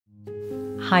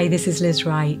Hi, this is Liz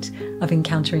Wright of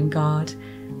Encountering God,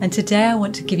 and today I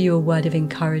want to give you a word of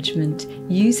encouragement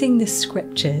using the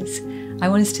scriptures. I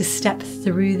want us to step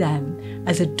through them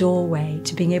as a doorway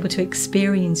to being able to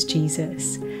experience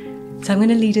Jesus. So I'm going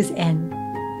to lead us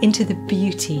into the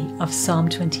beauty of Psalm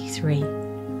 23.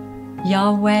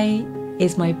 Yahweh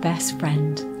is my best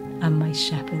friend and my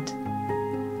shepherd.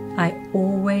 I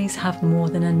always have more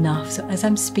than enough. So as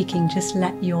I'm speaking, just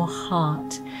let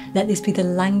this be the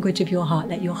language of your heart.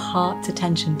 Let your heart's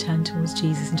attention turn towards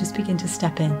Jesus and just begin to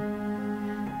step in.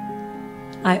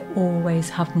 I always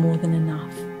have more than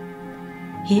enough.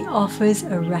 He offers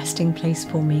a resting place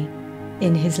for me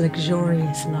in his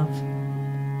luxurious love.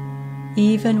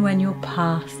 Even when your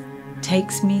path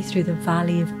takes me through the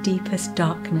valley of deepest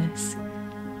darkness,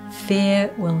 fear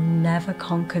will never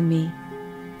conquer me,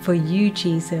 for you,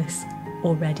 Jesus,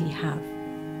 already have.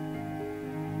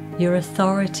 Your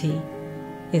authority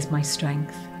is my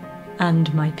strength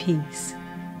and my peace.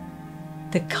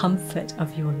 The comfort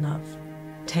of your love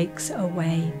takes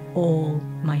away all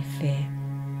my fear.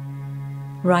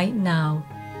 Right now,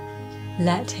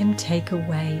 let him take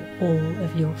away all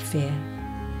of your fear.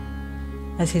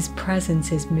 As his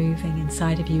presence is moving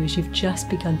inside of you, as you've just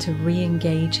begun to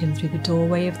re-engage him through the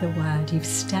doorway of the word, you've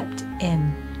stepped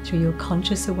in through your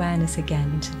conscious awareness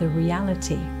again into the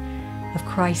reality of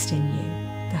Christ in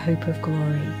you, the hope of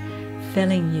glory,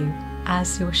 filling you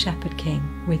as your shepherd king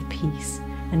with peace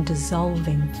and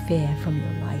dissolving fear from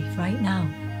your life. Right now,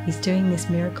 he's doing this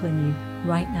miracle in you.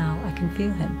 Right now, I can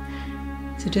feel him.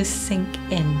 So just sink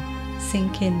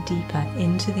in deeper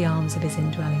into the arms of his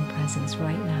indwelling presence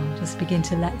right now. Just begin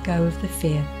to let go of the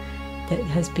fear that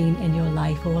has been in your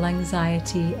life, all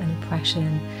anxiety and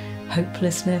oppression,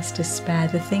 hopelessness, despair,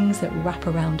 the things that wrap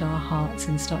around our hearts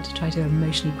and start to try to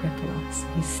emotionally cripple us.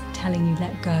 He's telling you,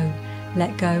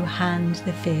 let go, hand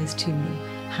the fears to me,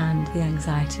 hand the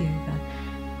anxiety over,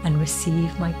 and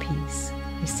receive my peace,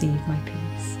 receive my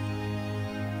peace.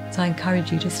 So I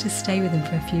encourage you just to stay with him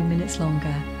for a few minutes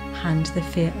longer, hand the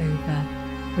fear over,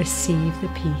 receive the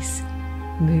peace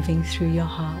moving through your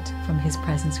heart from his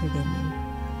presence within you.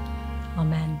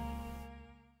 Amen.